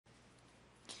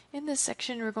In this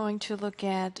section, we're going to look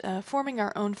at forming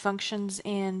our own functions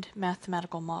and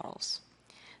mathematical models.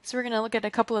 So we're going to look at a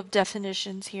couple of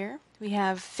definitions here. We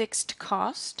have fixed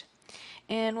cost.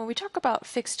 And when we talk about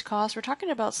fixed cost, we're talking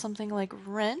about something like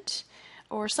rent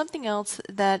or something else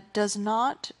that does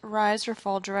not rise or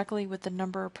fall directly with the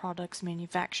number of products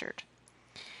manufactured.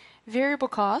 Variable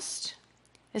cost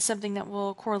is something that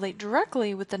will correlate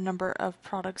directly with the number of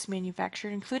products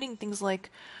manufactured, including things like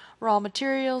raw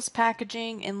materials,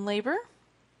 packaging, and labor.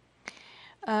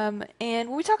 And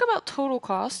when we talk about total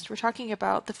cost, we're talking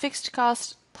about the fixed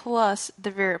cost plus the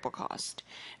variable cost.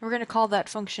 And we're going to call that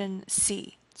function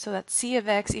C. So that's C of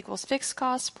x equals fixed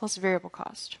cost plus variable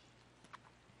cost.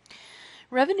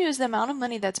 Revenue is the amount of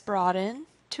money that's brought in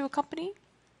to a company.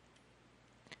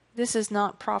 This is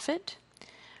not profit.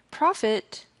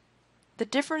 Profit, the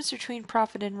difference between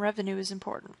profit and revenue is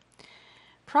important.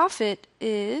 Profit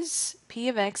is P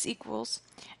of x equals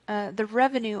the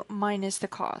revenue minus the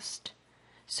cost.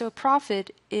 So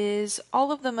profit is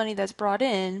all of the money that's brought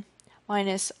in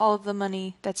minus all of the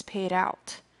money that's paid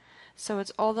out. So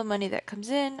it's all the money that comes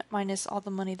in minus all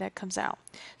the money that comes out.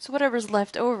 So whatever's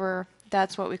left over,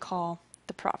 that's what we call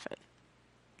the profit.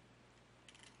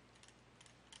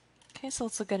 Okay, so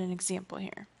let's look at an example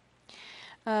here.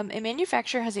 A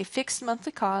manufacturer has a fixed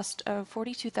monthly cost of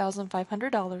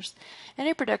 $42,500 and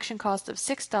a production cost of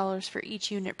 $6 for each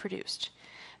unit produced.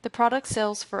 The product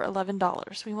sells for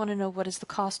 $11. We want to know what is the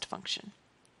cost function.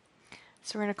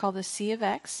 So we're going to call this C of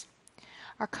x.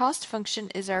 Our cost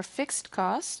function is our fixed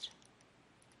cost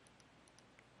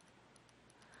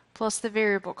plus the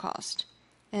variable cost.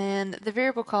 And the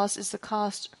variable cost is the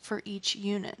cost for each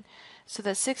unit. So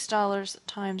that's $6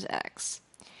 times x.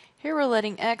 Here we're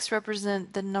letting x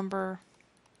represent the number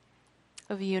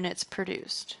of units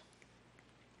produced.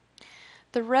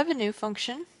 The revenue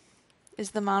function is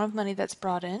the amount of money that's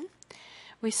brought in.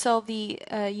 We sell the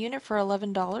unit for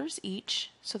 $11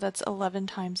 each, so that's 11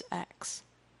 times x.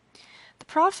 The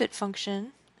profit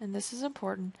function, and this is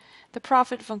important, the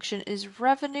profit function is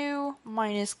revenue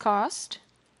minus cost.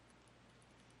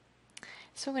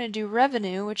 So I'm going to do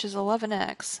revenue, which is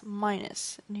 11x,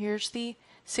 minus, and here's the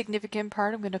significant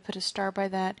part. I'm going to put a star by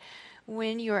that.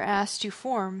 When you are asked to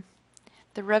form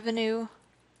the revenue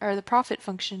or the profit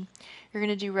function, you're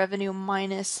going to do revenue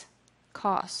minus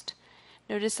cost.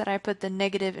 Notice that I put the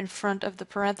negative in front of the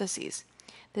parentheses.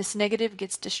 This negative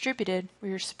gets distributed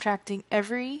where you're subtracting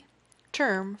every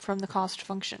term from the cost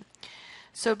function.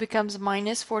 So it becomes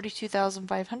minus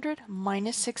 42,500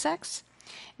 minus 6x.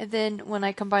 And then when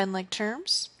I combine like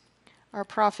terms, our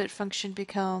profit function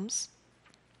becomes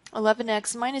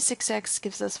 11x minus 6x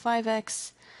gives us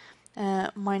 5x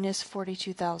minus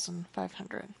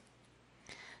 42,500.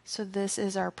 So this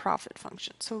is our profit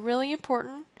function. So really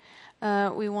important,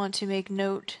 we want to make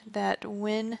note that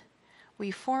when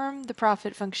we form the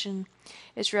profit function,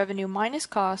 it's revenue minus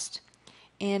cost,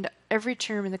 and every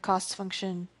term in the cost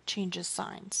function changes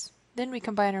signs. Then we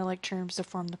combine our like terms to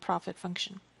form the profit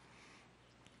function.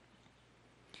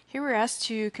 Here we're asked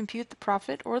to compute the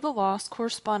profit or the loss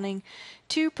corresponding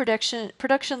to production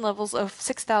levels of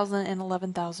 6,000 and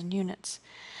 11,000 units.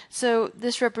 So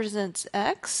this represents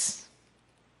x.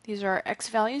 These are our x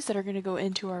values that are going to go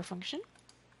into our function.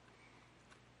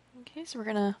 Okay, so we're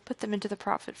going to put them into the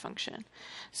profit function.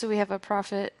 So we have a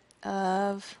profit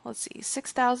of, let's see,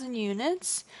 6,000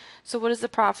 units. So what is the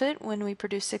profit when we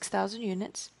produce 6,000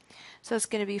 units? So it's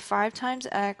going to be 5 times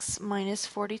x minus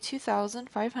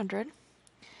 42,500.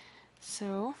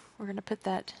 So we're going to put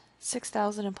that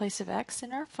 6,000 in place of x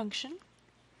in our function.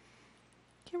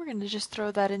 Okay, we're going to just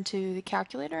throw that into the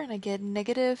calculator and I get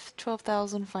negative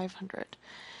 12,500.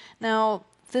 Now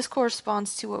this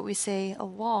corresponds to what we say a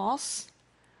loss.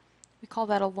 We call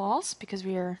that a loss because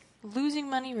we are losing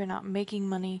money, we're not making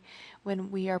money when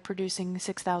we are producing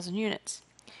 6,000 units.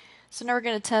 So now we're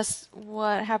going to test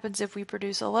what happens if we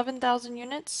produce 11,000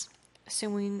 units,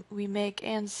 assuming we make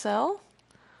and sell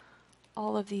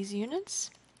all of these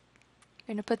units.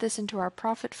 We're going to put this into our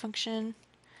profit function,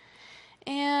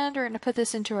 and we're going to put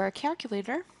this into our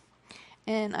calculator,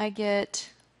 and I get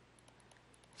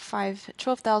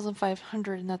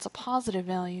 12,500, and that's a positive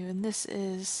value, and this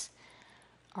is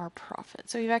our profit.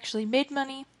 So we've actually made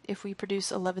money if we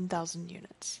produce 11,000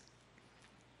 units.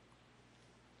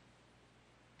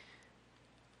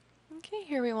 Okay,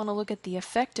 here we want to look at the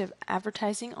effect of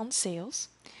advertising on sales.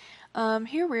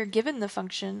 Here we're given the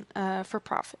function for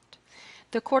profit.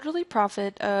 The quarterly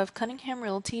profit of Cunningham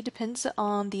Realty depends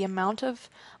on the amount of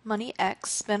money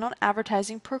X spent on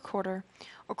advertising per quarter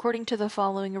according to the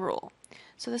following rule.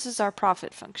 So this is our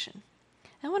profit function.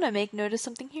 I want to make note of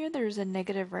something here. There's a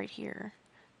negative right here.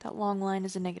 That long line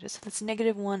is a negative. So that's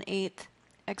negative 1/8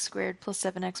 x squared plus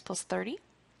 7x plus 30.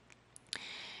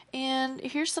 And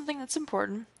here's something that's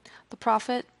important. The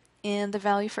profit and the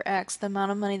value for x, the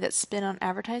amount of money that's spent on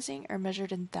advertising, are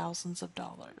measured in thousands of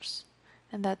dollars.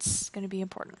 And that's going to be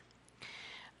important.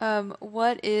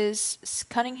 What is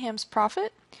Cunningham's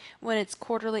profit when its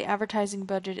quarterly advertising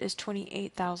budget is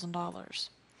 $28,000?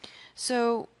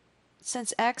 So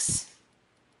since x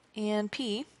and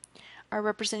p are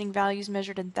representing values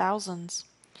measured in thousands,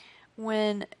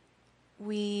 when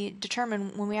we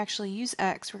actually use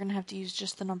x, we're going to have to use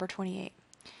just the number 28.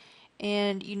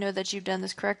 And you know that you've done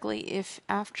this correctly if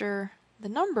after the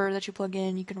number that you plug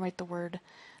in, you can write the word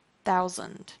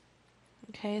thousand.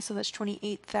 Okay, so that's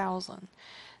 28,000.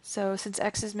 So since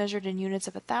x is measured in units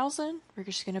of 1,000, we're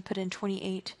just going to put in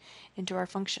 28 into our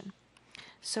function.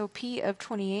 So p of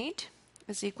 28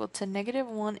 is equal to negative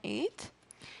 1/8,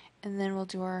 and then we'll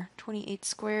do our 28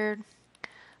 squared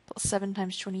plus 7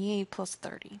 times 28 plus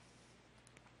 30.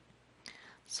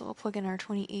 So we'll plug in our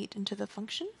 28 into the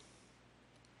function.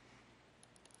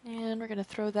 And we're going to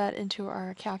throw that into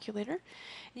our calculator.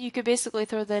 You could basically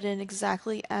throw that in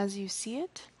exactly as you see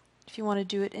it. If you want to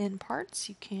do it in parts,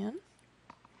 you can.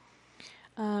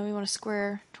 We want to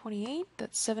square 28,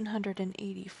 that's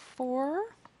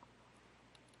 784.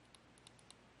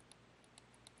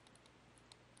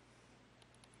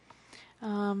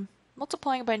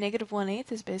 Multiplying by negative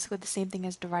 1/8 is basically the same thing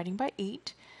as dividing by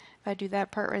 8. If I do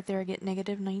that part right there, I get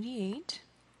negative 98.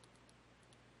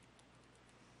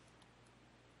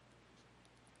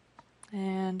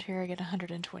 And here I get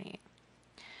 128.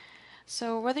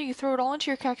 So whether you throw it all into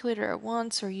your calculator at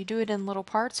once or you do it in little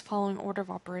parts following order of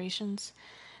operations,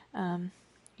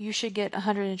 you should get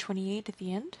 128 at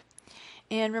the end.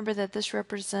 And remember that this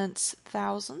represents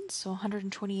thousands, so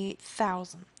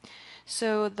 128,000.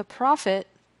 So the profit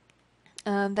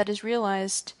that is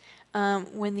realized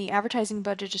when the advertising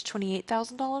budget is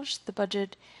 $28,000,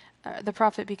 the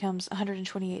profit becomes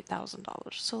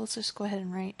 $128,000. So let's just go ahead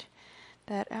and write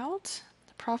that out.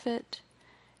 The profit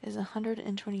is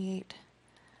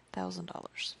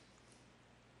 $128,000.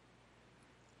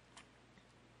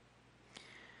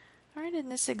 Alright, in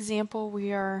this example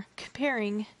we are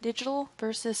comparing digital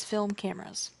versus film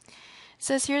cameras. It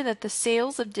says here that the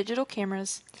sales of digital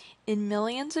cameras in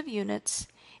millions of units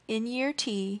in year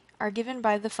t are given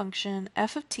by the function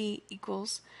f of t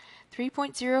equals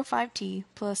 3.05t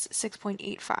plus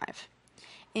 6.85.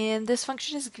 And this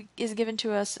function is given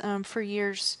to us for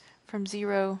years from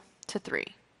 0 to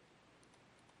 3.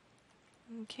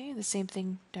 Okay, the same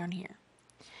thing down here.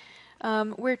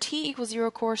 Where t equals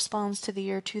 0 corresponds to the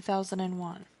year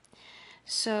 2001.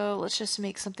 So let's just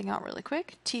make something out really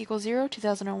quick. T equals 0,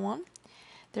 2001.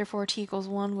 Therefore, t equals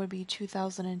 1 would be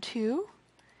 2002.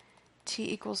 T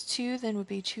equals 2 then would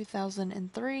be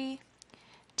 2003.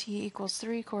 T equals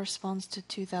 3 corresponds to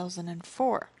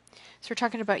 2004. So we're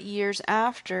talking about years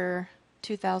after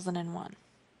 2001.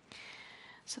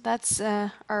 So that's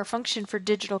our function for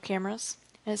digital cameras.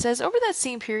 And it says, over that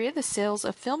same period, the sales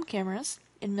of film cameras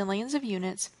in millions of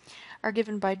units are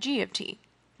given by g of t.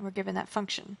 And we're given that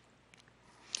function.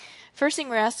 First thing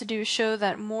we're asked to do is show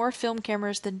that more film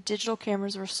cameras than digital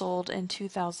cameras were sold in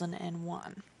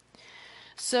 2001.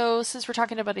 So since we're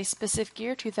talking about a specific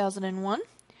year, 2001,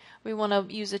 we want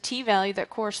to use a t value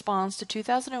that corresponds to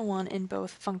 2001 in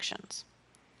both functions.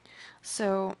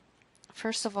 So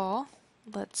first of all,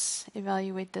 let's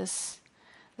evaluate this.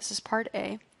 This is part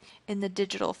A in the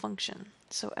digital function.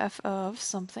 So f of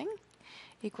something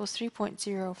equals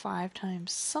 3.05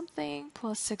 times something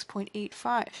plus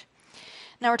 6.85.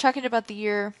 Now we're talking about the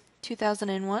year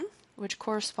 2001, which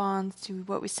corresponds to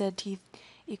what we said t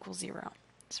equals 0.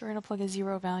 So we're going to plug a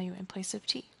 0 value in place of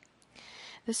t.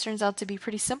 This turns out to be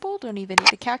pretty simple. Don't even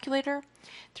need a calculator.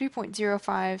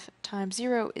 3.05 times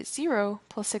 0 is 0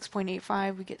 plus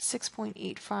 6.85. We get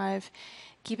 6.85.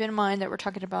 Keep in mind that we're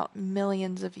talking about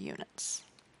millions of units.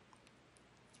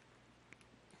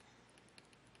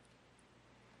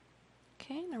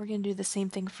 Okay, now we're going to do the same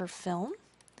thing for film.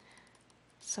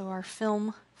 So our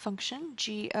film function,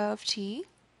 g of t,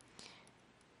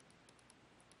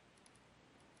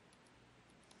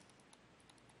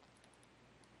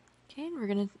 okay, and we're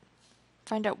going to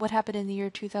find out what happened in the year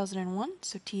 2001.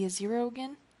 So t is 0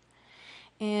 again.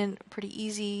 And pretty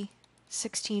easy,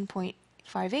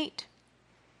 16.58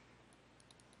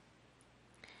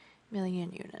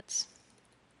 million units.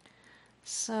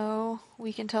 So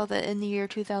we can tell that in the year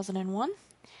 2001,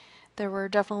 there were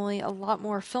definitely a lot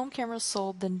more film cameras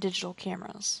sold than digital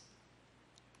cameras.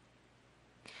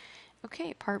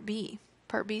 Okay, part B.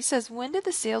 Part B says, when did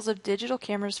the sales of digital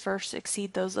cameras first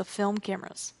exceed those of film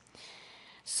cameras?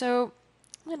 So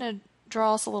I'm going to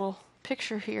draw us a little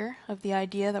picture here of the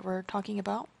idea that we're talking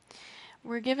about.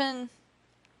 We're given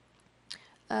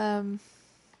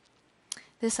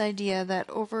this idea that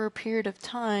over a period of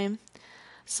time,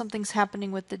 something's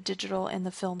happening with the digital and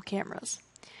the film cameras.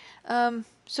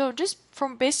 So just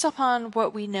based upon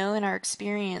what we know in our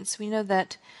experience, we know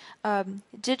that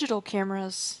digital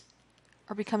cameras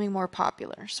are becoming more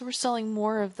popular. So we're selling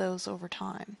more of those over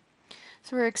time.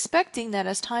 So we're expecting that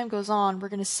as time goes on, we're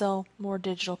going to sell more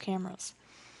digital cameras.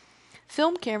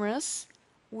 Film cameras,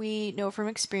 we know from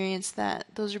experience that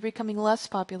those are becoming less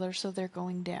popular, so they're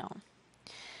going down.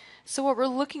 So what we're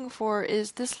looking for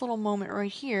is this little moment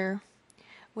right here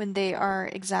when they are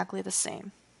exactly the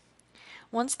same.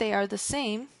 Once they are the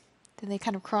same, then they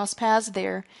kind of cross paths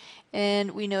there, and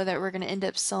we know that we're going to end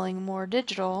up selling more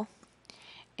digital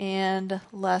and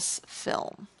less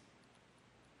film.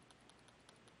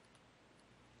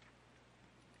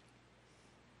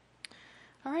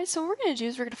 Alright, so what we're going to do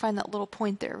is we're going to find that little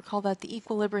point there. We call that the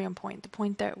equilibrium point, the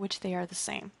point at which they are the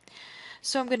same.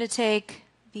 So I'm going to take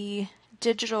the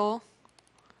digital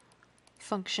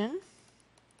function,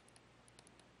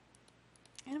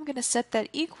 and I'm going to set that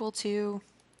equal to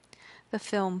the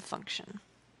film function.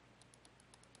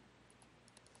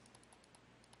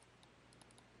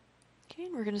 Okay,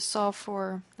 and we're going to solve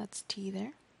for, that's t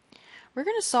there. We're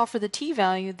going to solve for the t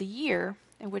value, the year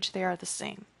in which they are the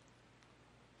same.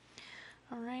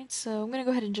 Alright, so I'm going to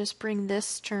go ahead and just bring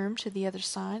this term to the other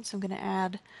side. So I'm going to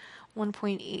add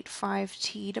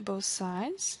 1.85t to both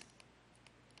sides.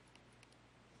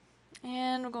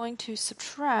 And I'm going to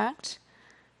subtract,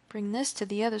 bring this to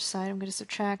the other side. I'm going to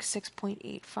subtract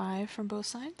 6.85 from both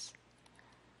sides.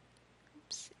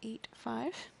 Oops,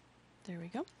 85. There we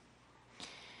go.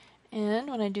 And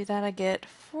when I do that, I get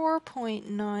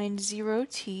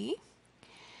 4.90t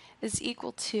is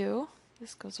equal to,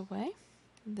 this goes away,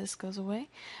 this goes away,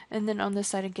 and then on this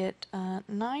side I get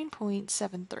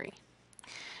 9.73. And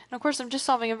of course I'm just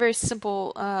solving a very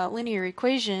simple linear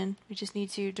equation. We just need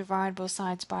to divide both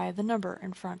sides by the number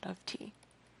in front of t.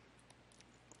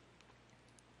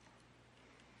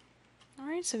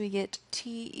 Alright, so we get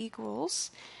t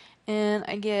equals, and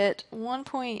I get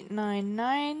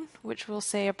 1.99, which will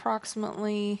say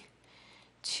approximately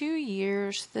 2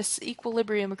 years. This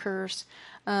equilibrium occurs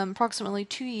approximately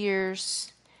 2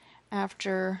 years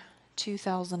after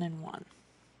 2001.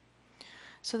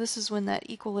 So this is when that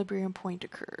equilibrium point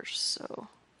occurs. So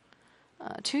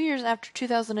 2 years after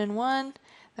 2001,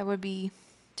 that would be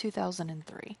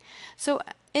 2003. So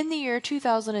in the year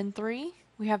 2003,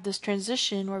 we have this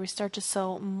transition where we start to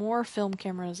sell more film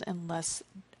cameras and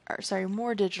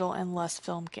more digital and less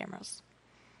film cameras.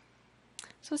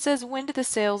 So it says, when did the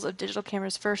sales of digital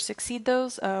cameras first exceed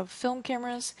those of film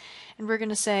cameras? And we're going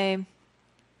to say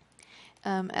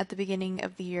at the beginning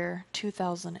of the year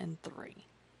 2003.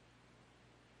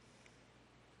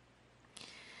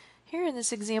 Here in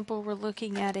this example, we're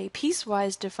looking at a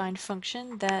piecewise defined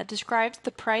function that describes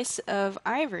the price of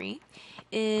ivory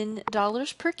in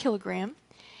dollars per kilogram,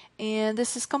 and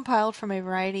this is compiled from a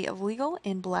variety of legal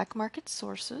and black market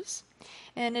sources.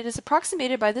 And it is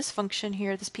approximated by this function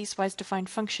here, this piecewise defined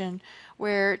function,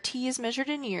 where t is measured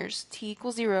in years, t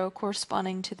equals 0,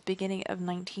 corresponding to the beginning of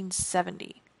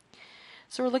 1970.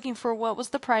 So we're looking for what was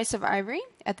the price of ivory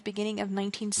at the beginning of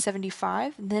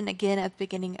 1975, and then again at the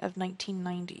beginning of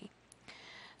 1990.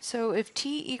 So if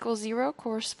t equals 0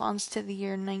 corresponds to the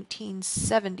year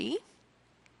 1970,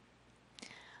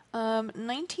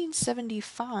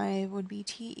 1975 would be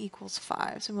t equals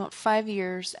 5. So we want 5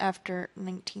 years after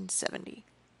 1970.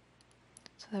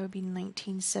 So that would be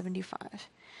 1975.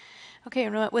 Okay,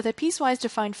 with a piecewise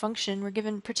defined function, we're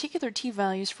given particular t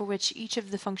values for which each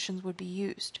of the functions would be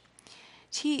used.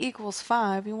 T equals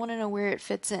 5, we want to know where it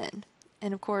fits in.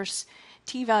 And of course,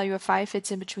 t value of 5 fits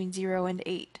in between 0 and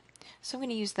 8. So I'm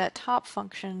going to use that top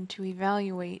function to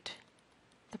evaluate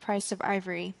the price of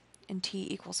ivory in t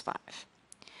equals 5.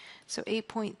 So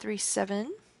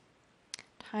 8.37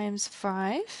 times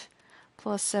 5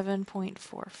 plus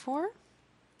 7.44.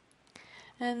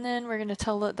 And then we're going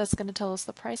to that's going to tell us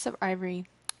the price of ivory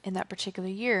in that particular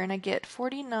year. And I get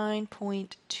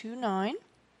 49.29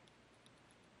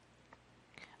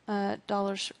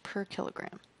 dollars per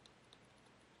kilogram.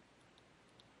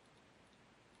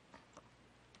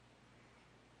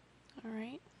 All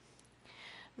right.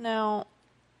 Now,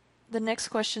 the next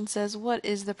question says, what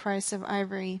is the price of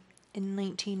ivory in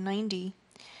 1990?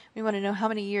 We want to know how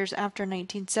many years after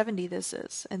 1970 this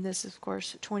is. And this is, of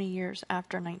course, 20 years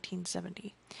after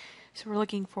 1970. So we're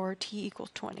looking for t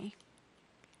equals 20.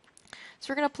 So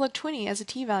we're going to plug 20 as a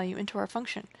t value into our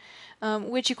function.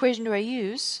 Which equation do I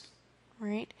use?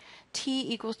 Right?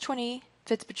 T equals 20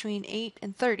 fits between 8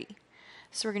 and 30.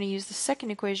 So we're going to use the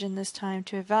second equation this time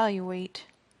to evaluate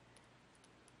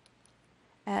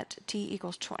at t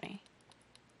equals 20.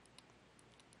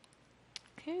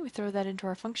 Okay, we throw that into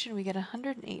our function. We get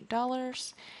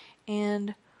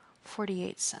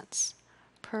 $108.48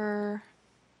 per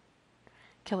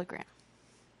kilogram.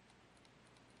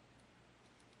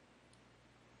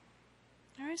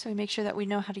 Alright, so we make sure that we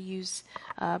know how to use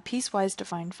piecewise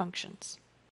defined functions.